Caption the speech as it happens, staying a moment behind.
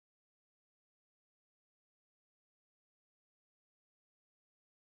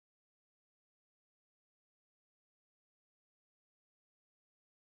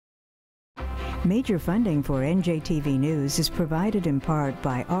Major funding for NJTV News is provided in part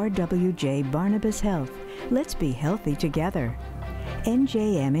by RWJ Barnabas Health. Let's be healthy together.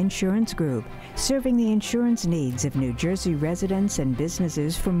 NJM Insurance Group, serving the insurance needs of New Jersey residents and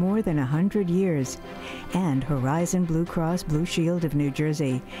businesses for more than 100 years. And Horizon Blue Cross Blue Shield of New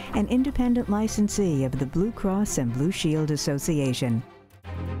Jersey, an independent licensee of the Blue Cross and Blue Shield Association.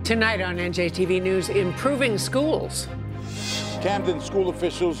 Tonight on NJTV News, improving schools. Camden school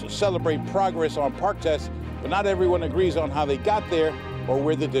officials celebrate progress on PARCC tests, but not everyone agrees on how they got there or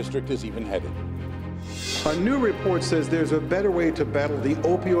where the district is even headed. A new report says there's a better way to battle the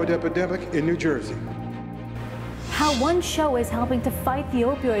opioid epidemic in New Jersey. How one show is helping to fight the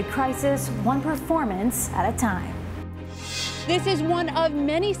opioid crisis, one performance at a time. This is one of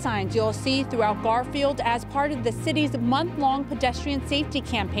many signs you'll see throughout Garfield as part of the city's month-long pedestrian safety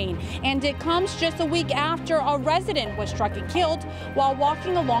campaign. And it comes just a week after a resident was struck and killed while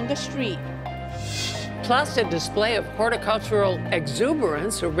walking along the street. Plus, a display of horticultural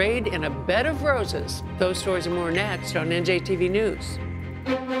exuberance arrayed in a bed of roses. Those stories and more next on NJTV News.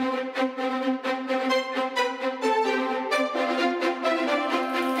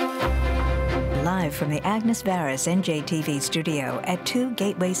 Live from the Agnes Varus NJTV studio at 2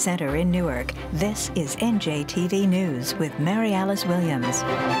 Gateway Center in Newark, this is NJTV News with Mary Alice Williams.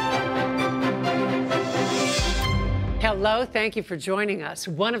 Hello, thank you for joining us.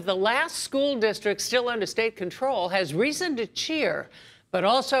 One of the last school districts still under state control has reason to cheer, but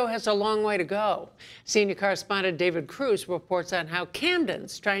also has a long way to go. Senior correspondent David Cruz reports on how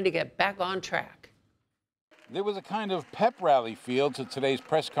Camden's trying to get back on track. There was a kind of pep rally feel to today's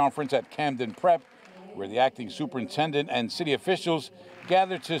press conference at Camden Prep, where the acting superintendent and city officials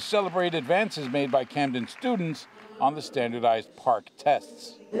gathered to celebrate advances made by Camden students on the standardized PARCC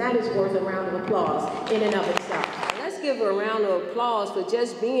tests. That is worth a round of applause in and of itself. Let's give her a round of applause for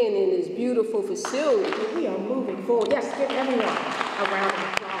just being in this beautiful facility. We are moving forward. Yes, give everyone a round of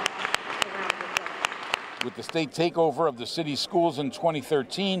applause. With the state takeover of the city's schools in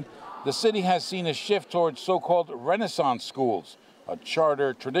 2013, the city has seen a shift towards so-called Renaissance schools, a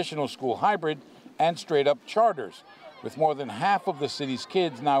charter traditional school hybrid, and straight-up charters, with more than half of the city's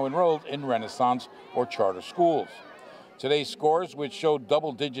kids now enrolled in Renaissance or charter schools. Today's scores, which showed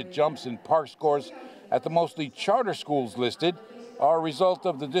double-digit jumps in PARCC scores at the mostly charter schools listed, are a result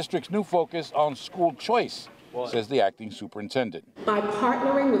of the district's new focus on school choice, says the acting superintendent. By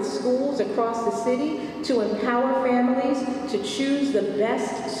partnering with schools across the city to empower families to choose the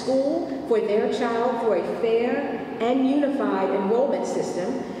best school for their child for a fair and unified enrollment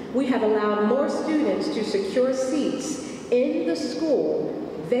system, we have allowed more students to secure seats in the school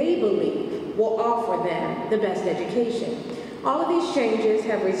they believe will offer them the best education. All of these changes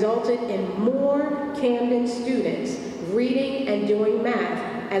have resulted in more Camden students reading and doing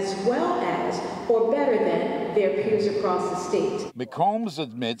math as well as, or better than, their peers across the state. McCombs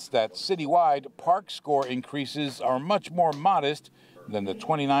admits that citywide PARCC score increases are much more modest than the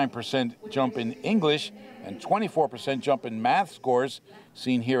 29% jump in English and 24% jump in math scores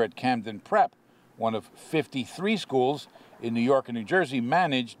seen here at Camden Prep, one of 53 schools in New York and New Jersey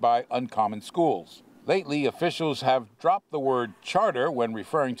managed by Uncommon Schools. Lately, officials have dropped the word charter when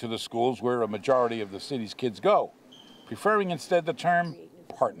referring to the schools where a majority of the city's kids go, preferring instead the term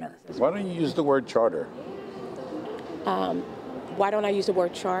partner. Why don't you use the word charter? Why don't I use the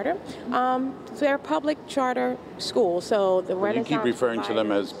word charter? They're public charter schools, so the Renaissance. You keep referring to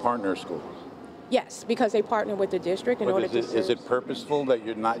them as partner schools. Yes, because they partner with the district in order to. Is it purposeful that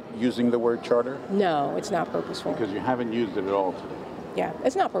you're not using the word charter? No, it's not purposeful. Because you haven't used it at all today. Yeah,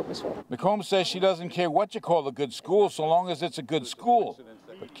 it's not purposeful. McCombs says she doesn't care what you call a good school so long as it's a good school.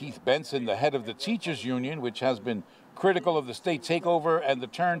 But Keith Benson, the head of the teachers union, which has been critical of the state takeover and the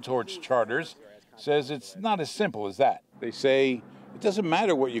turn towards charters, says it's not as simple as that. They say it doesn't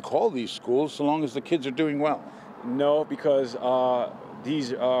matter what you call these schools so long as the kids are doing well. No, because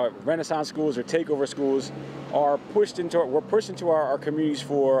these Renaissance schools or takeover schools are pushed into our communities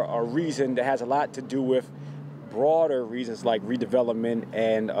for a reason that has a lot to do with broader reasons like redevelopment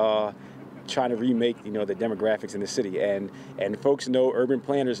and trying to remake, the demographics in the city. And folks know, urban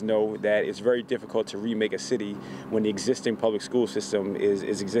planners know, that it's very difficult to remake a city when the existing public school system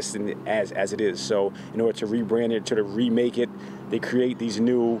is existing as it is. So in order to rebrand it, to remake it, they create these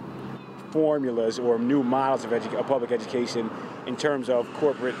new formulas or new models of public education in terms of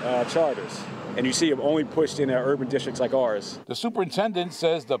corporate charters. And you see them only pushed in urban districts like ours. The superintendent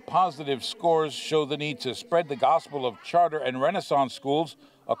says the positive scores show the need to spread the gospel of charter and Renaissance schools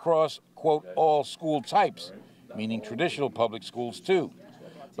across, quote, all school types, meaning traditional public schools too.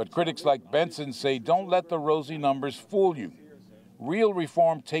 But critics like Benson say don't let the rosy numbers fool you. Real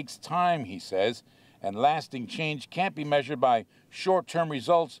reform takes time, he says, and lasting change can't be measured by short-term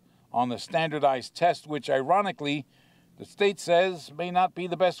results on the standardized test, which, ironically, the state says may not be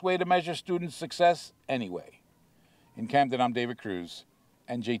the best way to measure student success anyway. In Camden, I'm David Cruz,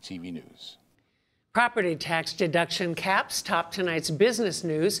 NJTV News. Property tax deduction caps top tonight's business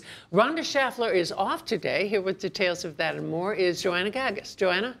news. Rhonda Schaffler is off today. Here with details of that and more is Joanna Gagas.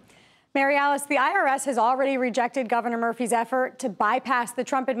 Joanna? Mary Alice, the IRS has already rejected Governor Murphy's effort to bypass the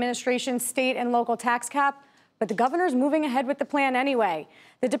Trump administration's state and local tax cap, but the governor's moving ahead with the plan anyway.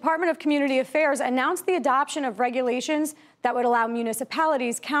 The Department of Community Affairs announced the adoption of regulations that would allow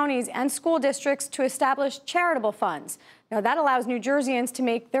municipalities, counties, and school districts to establish charitable funds. Now, that allows New Jerseyans to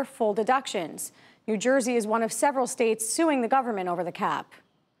make their full deductions. New Jersey is one of several states suing the government over the cap.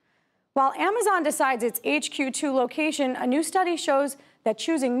 While Amazon decides its HQ2 location, a new study shows that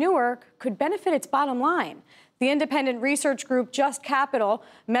choosing Newark could benefit its bottom line. The independent research group Just Capital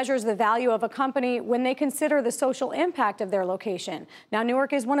measures the value of a company when they consider the social impact of their location. Now,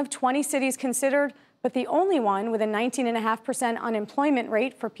 Newark is one of 20 cities considered, but the only one with a 19.5% unemployment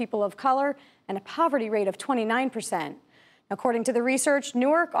rate for people of color and a poverty rate of 29%. According to the research,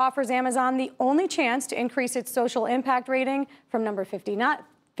 Newark offers Amazon the only chance to increase its social impact rating from number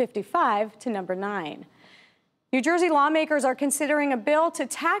 55 to number 9. New Jersey lawmakers are considering a bill to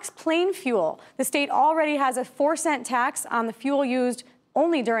tax plane fuel. The state already has a 4-cent tax on the fuel used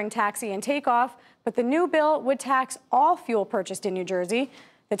only during taxi and takeoff, but the new bill would tax all fuel purchased in New Jersey.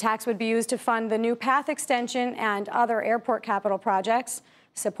 The tax would be used to fund the new path extension and other airport capital projects.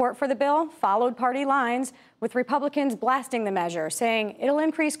 Support for the bill followed party lines, with Republicans blasting the measure, saying it'll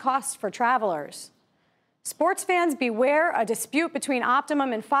increase costs for travelers. Sports fans beware, a dispute between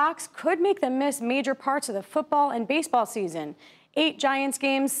Optimum and Fox could make them miss major parts of the football and baseball season. 8 Giants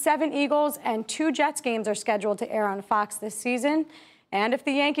games, 7 Eagles, and 2 Jets games are scheduled to air on Fox this season. And if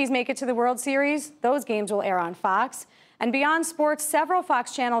the Yankees make it to the World Series, those games will air on Fox. And beyond sports, several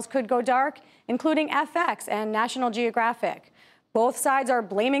Fox channels could go dark, including FX and National Geographic. Both sides are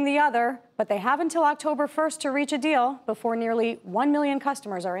blaming the other, but they have until October 1st to reach a deal before nearly 1 million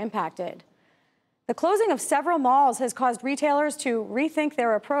customers are impacted. The closing of several malls has caused retailers to rethink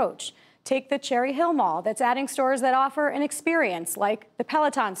their approach. Take the Cherry Hill Mall that's adding stores that offer an experience, like the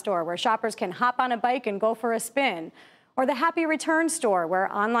Peloton store, where shoppers can hop on a bike and go for a spin, or the Happy Return store,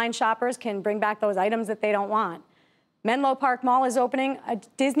 where online shoppers can bring back those items that they don't want. Menlo Park Mall is opening a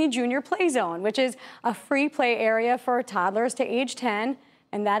Disney Junior Play Zone, which is a free play area for toddlers to age 10,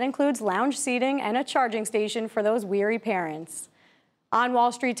 and that includes lounge seating and a charging station for those weary parents. On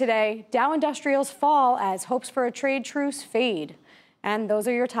Wall Street today, Dow Industrials fall as hopes for a trade truce fade. And those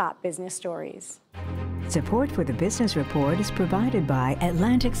are your top business stories. Support for the Business Report is provided by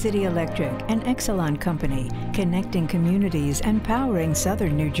Atlantic City Electric, an Exelon company, connecting communities and powering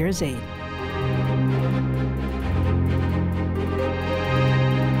southern New Jersey.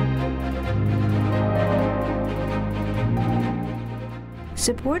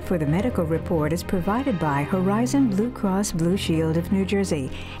 Support for the Medical Report is provided by Horizon Blue Cross Blue Shield of New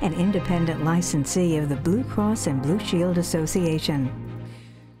Jersey, an independent licensee of the Blue Cross and Blue Shield Association.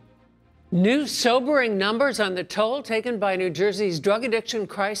 New sobering numbers on the toll taken by New Jersey's drug addiction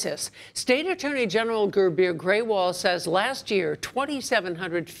crisis. State Attorney General Gurbir Graywall says last year,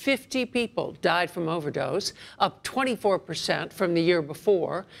 2,750 people died from overdose, up 24% from the year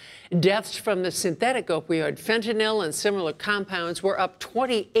before. Deaths from the synthetic opioid fentanyl and similar compounds were up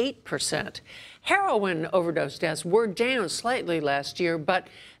 28%. Heroin overdose deaths were down slightly last year, but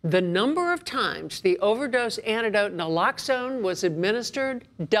the number of times the overdose antidote naloxone was administered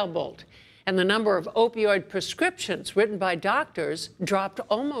doubled. And the number of opioid prescriptions written by doctors dropped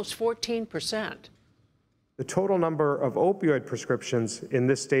almost 14%. The total number of opioid prescriptions in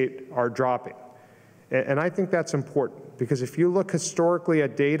this state are dropping. And I think that's important, because if you look historically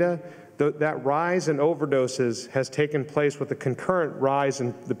at data, that rise in overdoses has taken place with a concurrent rise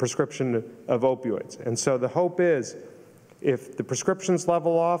in the prescription of opioids. And so the hope is, if the prescriptions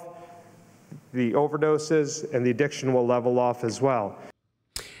level off, the overdoses and the addiction will level off as well.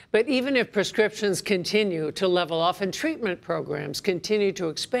 But even if prescriptions continue to level off and treatment programs continue to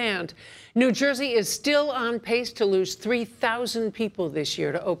expand, New Jersey is still on pace to lose 3,000 people this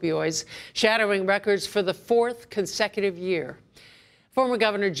year to opioids, shattering records for the 4th consecutive year. Former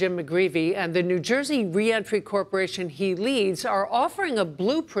Governor Jim McGreevey and the New Jersey Reentry Corporation he leads are offering a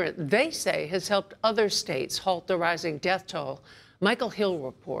blueprint they say has helped other states halt the rising death toll. Michael Hill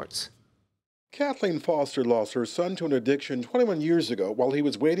reports. Kathleen Foster lost her son to an addiction 21 years ago while he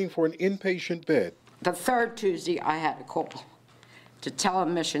was waiting for an inpatient bed. The 3rd Tuesday, I had a call to tell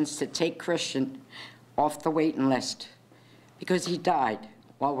admissions to take Christian off the waiting list because he died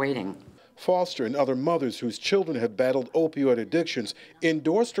while waiting. Foster and other mothers whose children have battled opioid addictions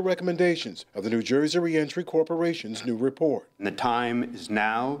endorsed the recommendations of the New Jersey Reentry Corporation's new report. And the time is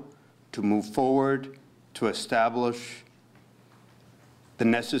now to move forward to establish the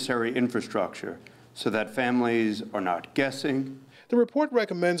necessary infrastructure so that families are not guessing. The report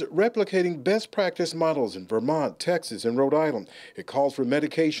recommends replicating best practice models in Vermont, Texas, and Rhode Island. It calls for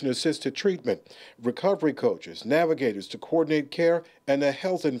medication-assisted treatment, recovery coaches, navigators to coordinate care, and a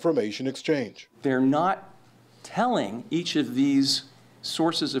health information exchange. They're not telling each of these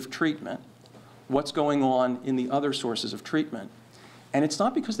sources of treatment what's going on in the other sources of treatment. And it's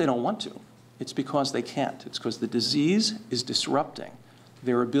not because they don't want to. It's because they can't. It's because the disease is disrupting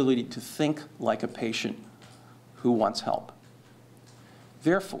their ability to think like a patient who wants help.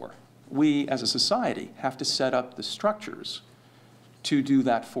 Therefore, we as a society have to set up the structures to do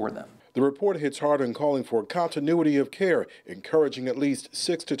that for them. The report hits hard on calling for continuity of care, encouraging at least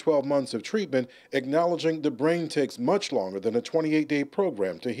 6 to 12 months of treatment, acknowledging the brain takes much longer than a 28-day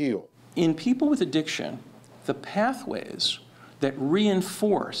program to heal. In people with addiction, the pathways that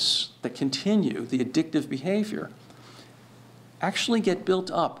reinforce, that continue the addictive behavior, actually get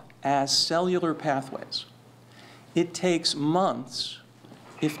built up as cellular pathways. It takes months,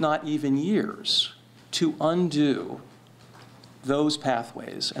 if not even years, to undo those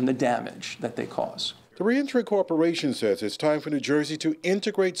pathways and the damage that they cause. The Reentry Corporation says it's time for New Jersey to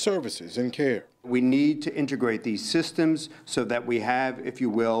integrate services and care. We need to integrate these systems so that we have, if you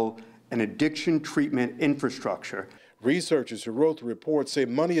will, an addiction treatment infrastructure. Researchers who wrote the report say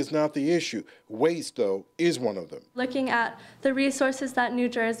money is not the issue. Waste, though, is one of them. Looking at the resources that New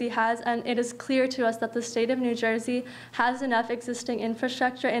Jersey has, and it is clear to us that the state of New Jersey has enough existing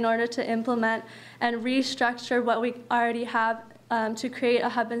infrastructure in order to implement and restructure what we already have to create a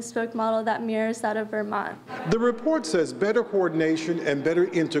hub-and-spoke model that mirrors that of Vermont. The report says better coordination and better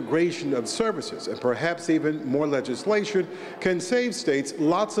integration of services, and perhaps even more legislation, can save states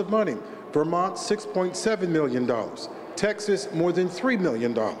lots of money. Vermont, $6.7 million. Texas, more than $3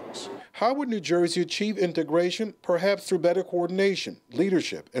 million. How would New Jersey achieve integration? Perhaps through better coordination,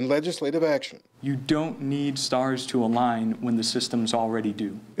 leadership, and legislative action. You don't need stars to align when the systems already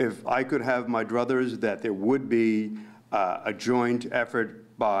do. If I could have my druthers that there would be a joint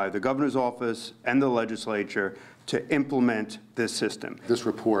effort by the governor's office and the legislature to implement this system. This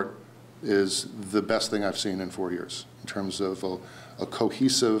report is the best thing I've seen in 4 years in terms of a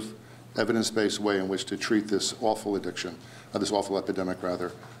cohesive, evidence-based way in which to treat this awful addiction, this awful epidemic,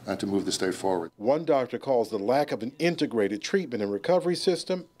 rather, and to move the state forward. One doctor calls the lack of an integrated treatment and recovery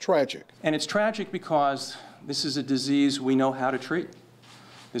system tragic. And it's tragic because this is a disease we know how to treat.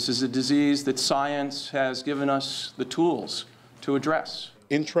 This is a disease that science has given us the tools to address.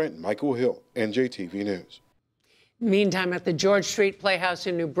 In Trenton, Michael Hill, NJTV News. Meantime, at the George Street Playhouse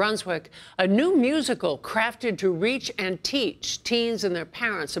in New Brunswick, a new musical crafted to reach and teach teens and their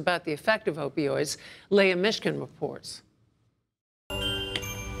parents about the effect of opioids. Leah Mishkin reports.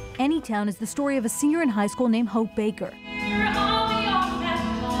 Anytown is the story of a senior in high school named Hope Baker.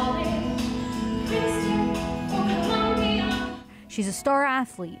 She's a star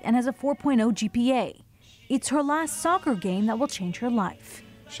athlete and has a 4.0 GPA. It's her last soccer game that will change her life.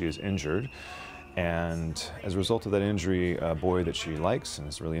 She is injured, and as a result of that injury, a boy that she likes and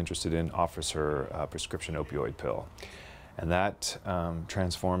is really interested in offers her a prescription opioid pill, and that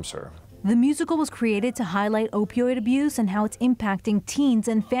transforms her. The musical was created to highlight opioid abuse and how it's impacting teens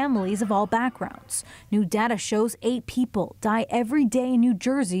and families of all backgrounds. New data shows 8 people die every day in New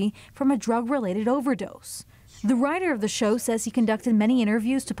Jersey from a drug-related overdose. The writer of the show says he conducted many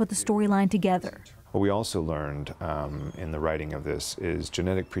interviews to put the storyline together. What we also learned in the writing of this is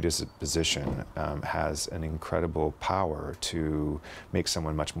genetic predisposition has an incredible power to make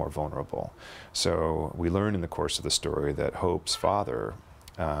someone much more vulnerable. So we learned in the course of the story that Hope's father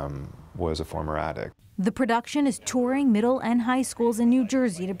was a former addict. The production is touring middle and high schools in New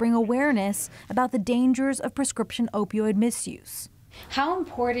Jersey to bring awareness about the dangers of prescription opioid misuse. How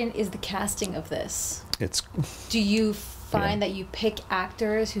important is the casting of this? Do you find that you pick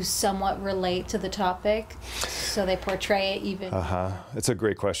actors who somewhat relate to the topic so they portray it even? It's a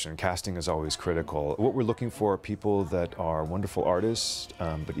great question. Casting is always critical. What we're looking for are people that are wonderful artists,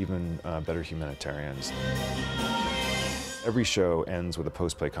 but even better humanitarians. Every show ends with a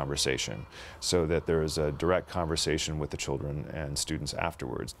post-play conversation so that there is a direct conversation with the children and students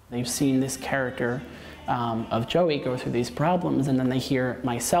afterwards. They've seen this character of Joey go through these problems, and then they hear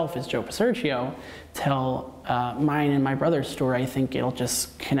myself as Joe PARCC tell mine and my brother's story. I think it'll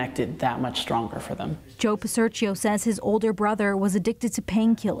just connect it that much stronger for them. Joe PARCC says his older brother was addicted to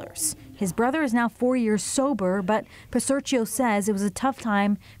painkillers. His brother is now 4 years sober, but PARCC says it was a tough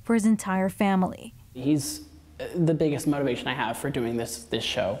time for his entire family. He's the biggest motivation I have for doing this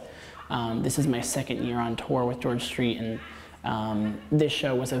show. This is my second year on tour with George Street, and this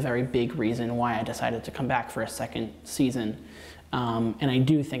show was a very big reason why I decided to come back for a second season. And I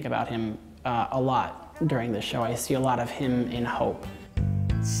do think about him a lot during this show. I see a lot of him in Hope.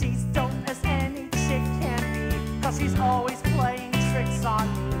 She's dope as any chick can be, 'cause she's always playing tricks on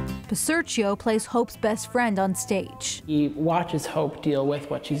me. PARCC plays Hope's best friend on stage. He watches Hope deal with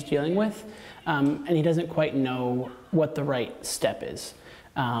what she's dealing with, and he doesn't quite know what the right step is.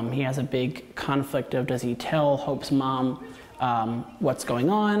 He has a big conflict of, does he tell Hope's mom what's going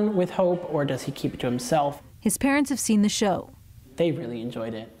on with Hope, or does he keep it to himself? His parents have seen the show. They really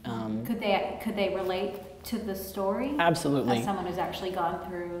enjoyed it. Could they relate to the story? Absolutely. As someone who's actually gone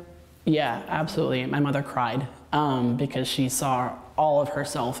through. Yeah, absolutely. My mother cried because she saw all of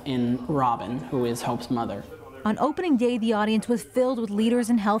herself in Robin, who is Hope's mother. On opening day, the audience was filled with leaders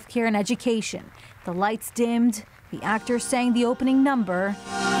in healthcare and education. The lights dimmed, the actors sang the opening number,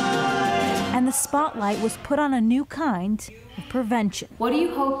 and the spotlight was put on a new kind of prevention. What do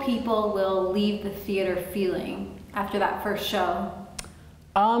you hope people will leave the theater feeling after that first show?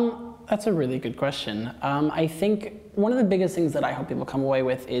 That's a really good question. I think one of the biggest things that I hope people come away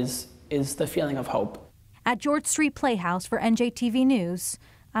with is the feeling of hope. At George Street Playhouse for NJTV News,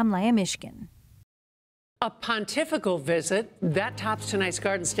 I'm Leah Mishkin. A pontifical visit, that tops tonight's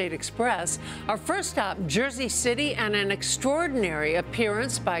Garden State Express. Our first stop, Jersey City, and an extraordinary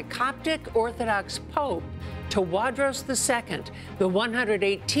appearance by Coptic Orthodox Pope Tawadros II, the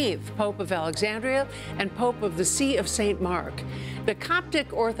 118th Pope of Alexandria and Pope of the See of St. Mark. The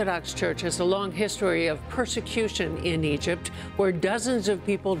Coptic Orthodox Church has a long history of persecution in Egypt, where dozens of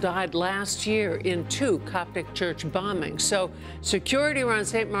people died last year in 2 Coptic church bombings. So security around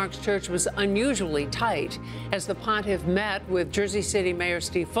St. Mark's Church was unusually tight as the pontiff met with Jersey City Mayor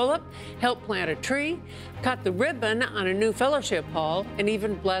Steve Fulop, helped plant a tree, cut the ribbon on a new fellowship hall, and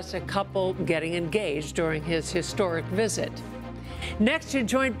even blessed a couple getting engaged during his historic visit. Next to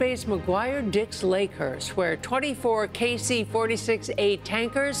Joint Base McGuire-Dix Lakehurst, where 24 KC-46A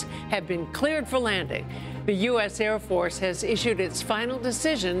tankers have been cleared for landing. The U.S. Air Force has issued its final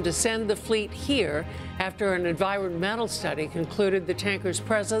decision to send the fleet here after an environmental study concluded the tankers'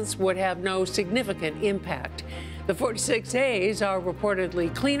 presence would have no significant impact. The 46As are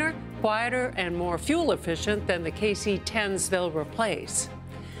reportedly cleaner, quieter, and more fuel efficient than the KC-10s they'll replace.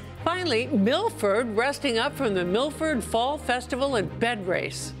 Finally, Milford resting up from the Milford Fall Festival and Bed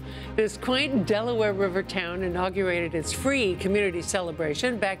Race. This quaint Delaware River town inaugurated its free community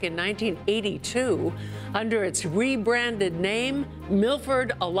celebration back in 1982. Under its rebranded name,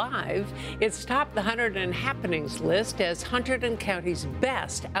 Milford Alive, it's topped the Hunterdon Happenings list as Hunterdon County's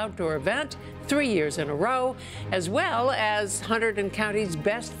best outdoor event 3 years in a row, as well as Hunterdon County's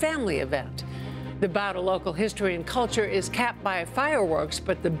best family event. The bout of local history and culture is capped by fireworks,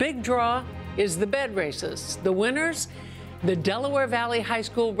 but the big draw is the bed races. The winners, the Delaware Valley High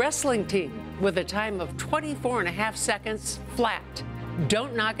School wrestling team, with a time of 24.5 seconds flat.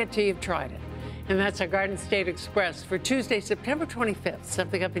 Don't knock it till you've tried it. And that's our Garden State Express for Tuesday, September 25th.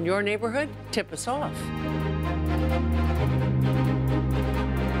 Something up in your neighborhood? Tip us off.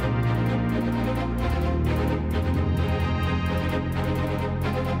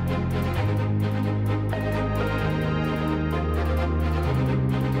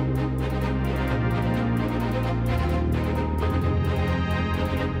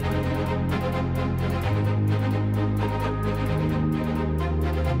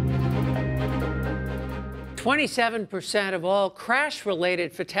 27% of all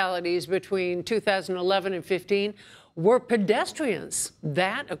crash-related fatalities between 2011 and 15 were pedestrians.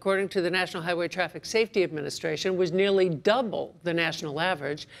 That, according to the National Highway Traffic Safety Administration, was nearly double the national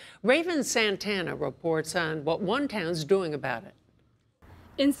average. Raven Santana reports on what one town's doing about it.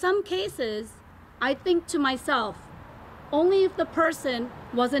 In some cases, I think to myself, only if the person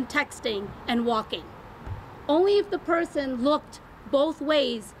wasn't texting and walking. Only if the person looked both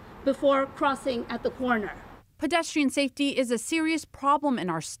ways before crossing at the corner. Pedestrian safety is a serious problem in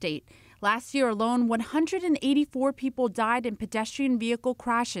our state. Last year alone, 184 people died in pedestrian vehicle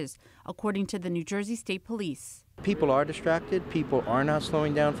crashes, according to the New Jersey State Police. People are distracted. People are not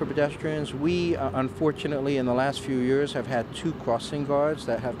slowing down for pedestrians. We, unfortunately, in the last few years have had 2 crossing guards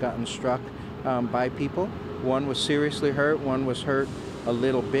that have gotten struck by people. One was seriously hurt, one was hurt a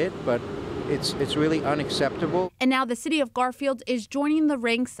little bit, but it's really unacceptable. And now the city of Garfield is joining the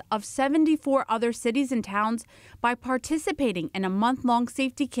ranks of 74 other cities and towns by participating in a month-long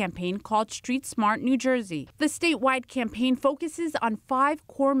safety campaign called Street Smart New Jersey. The statewide campaign focuses on 5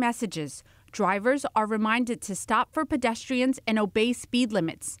 core messages. Drivers are reminded to stop for pedestrians and obey speed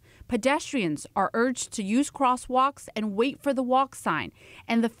limits. Pedestrians are urged to use crosswalks and wait for the walk sign.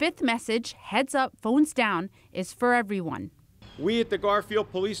 And the 5th message, heads up, phones down, is for everyone. We at the Garfield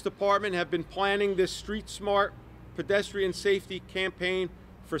Police Department have been planning this Street Smart pedestrian safety campaign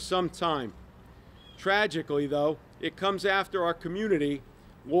for some time. Tragically, though, it comes after our community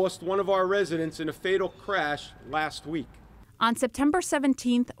lost one of our residents in a fatal crash last week. On September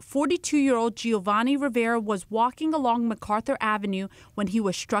 17th, 42-year-old Giovanni Rivera was walking along MacArthur Avenue when he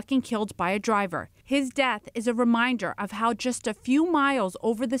was struck and killed by a driver. His death is a reminder of how just a few miles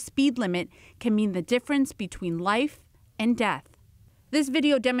over the speed limit can mean the difference between life and death. This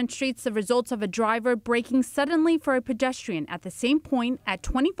video demonstrates the results of a driver braking suddenly for a pedestrian at the same point at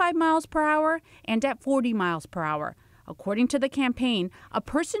 25 miles per hour and at 40 miles per hour. According to the campaign, a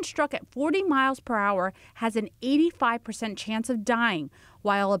person struck at 40 miles per hour has an 85% chance of dying,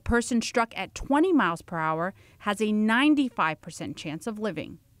 while a person struck at 20 miles per hour has a 95% chance of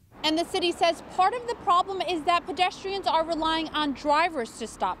living. And the city says part of the problem is that pedestrians are relying on drivers to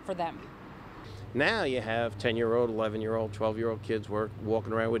stop for them. Now you have 10-year-old, 11-year-old, 12-year-old kids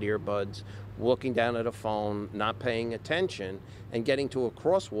walking around with earbuds, looking down at a phone, not paying attention, and getting to a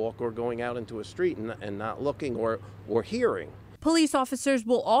crosswalk or going out into a street and not looking or hearing. Police officers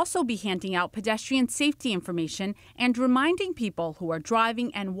will also be handing out pedestrian safety information and reminding people who are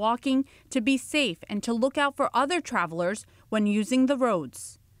driving and walking to be safe and to look out for other travelers when using the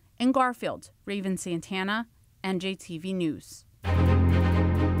roads. In Garfield, Raven Santana, NJTV News.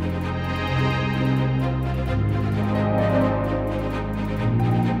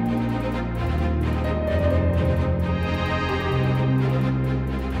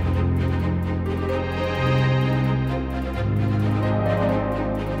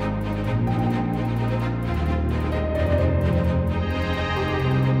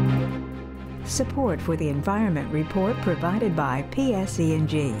 Support for the Environment Report provided by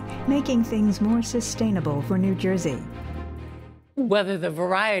PARCC, making things more sustainable for New Jersey. Whether the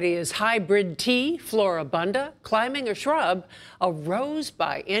variety is hybrid tea, floribunda, climbing, or shrub, a rose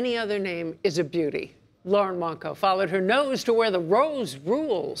by any other name is a beauty. Lauren Wonko followed her nose to where the rose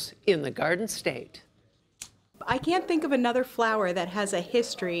rules in the Garden State. I can't think of another flower that has a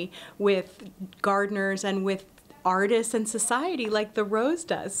history with gardeners and with artists and society like the rose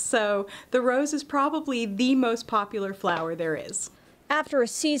does. So the rose is probably the most popular flower there is. After a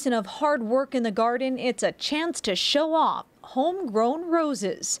season of hard work in the garden, it's a chance to show off homegrown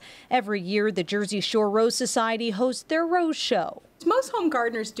roses. Every year, the Jersey Shore Rose Society hosts their Rose Show. Most home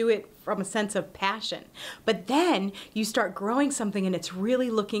gardeners do it from a sense of passion, but then you start growing something and it's really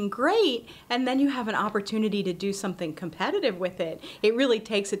looking great, and then you have an opportunity to do something competitive with it. It really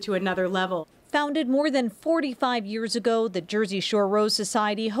takes it to another level. Founded more than 45 years ago, the Jersey Shore Rose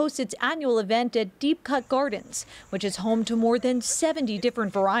Society hosts its annual event at Deep Cut Gardens, which is home to more than 70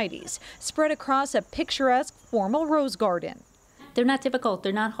 different varieties, spread across a picturesque formal rose garden. They're not difficult.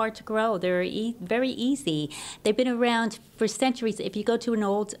 They're not hard to grow. They're very easy. They've been around for centuries. If you go to an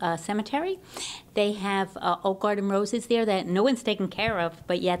old cemetery, they have oak garden roses there that no one's taken care of,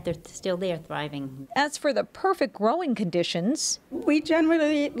 but yet they're still there thriving. As for the perfect growing conditions, we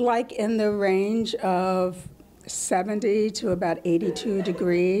generally like in the range of 70 to about 82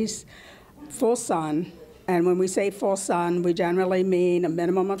 degrees, full sun. And when we say full sun, we generally mean a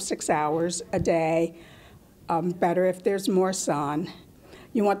minimum of 6 hours a day. Better if there's more sun.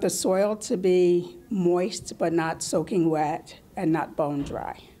 You want the soil to be moist but not soaking wet and not bone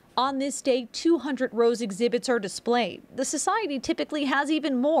dry. On this day, 200 rose exhibits are displayed. The society typically has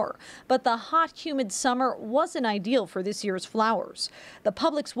even more, but the hot, humid summer wasn't ideal for this year's flowers. The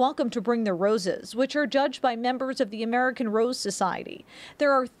public's welcome to bring their roses, which are judged by members of the American Rose Society.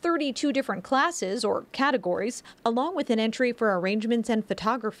 There are 32 different classes or categories, along with an entry for arrangements and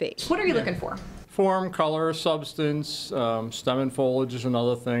photography. What are you looking for? Form, color, substance, stem and foliage is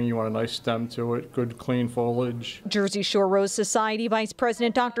another thing. You want a nice stem to it, good clean foliage. Jersey Shore Rose Society Vice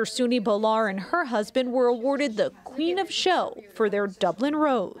President Dr. Suni Bolar and her husband were awarded the Queen of Show for their Dublin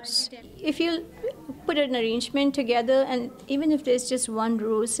Rose. If you put an arrangement together, and even if there's just one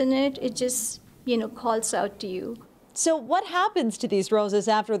rose in it, it just, calls out to you. So what happens to these roses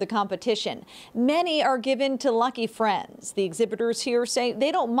after the competition? Many are given to lucky friends. The exhibitors here say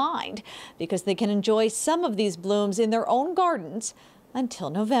they don't mind because they can enjoy some of these blooms in their own gardens until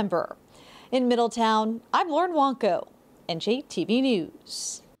November. In Middletown, I'm Lauren Wonko, NJTV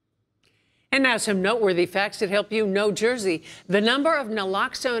News. And now some noteworthy facts that help you know Jersey. The number of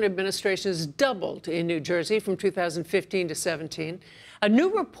naloxone administrations doubled in New Jersey from 2015 to 17. A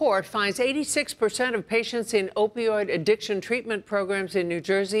new report finds 86% of patients in opioid addiction treatment programs in New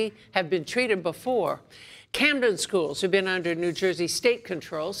Jersey have been treated before. Camden schools have been under New Jersey state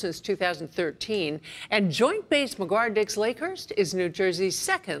control since 2013, and Joint Base McGuire-Dix-Lakehurst is New Jersey's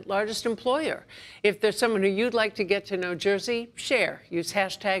second largest employer. If there's someone who you'd like to get to know Jersey, share. Use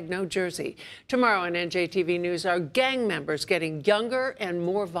hashtag #KnowJersey. Tomorrow on NJTV News, are gang members getting younger and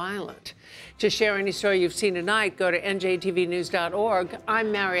more violent? To share any story you've seen tonight, go to njtvnews.org. I'm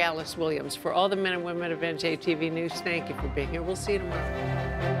Mary Alice Williams. For all the men and women of NJTV News, thank you for being here. We'll see you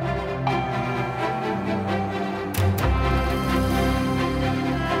tomorrow.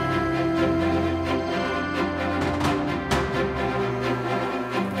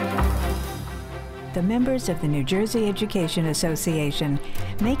 The members of the New Jersey Education Association,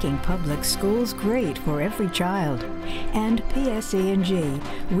 making public schools great for every child. And PSE&G,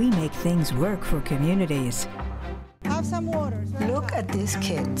 we make things work for communities. Have some water. Look at these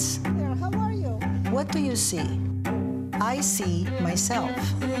kids. How are you? What do you see? I see myself.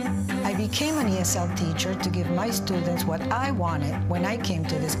 I became an ESL teacher to give my students what I wanted when I came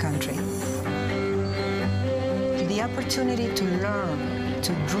to this country. The opportunity to learn,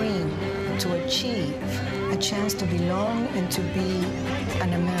 to dream, to achieve, a chance to belong and to be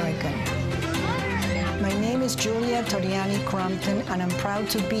an American. My name is Julia Toriani Crompton, and I'm proud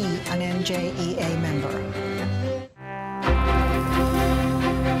to be an NJEA member.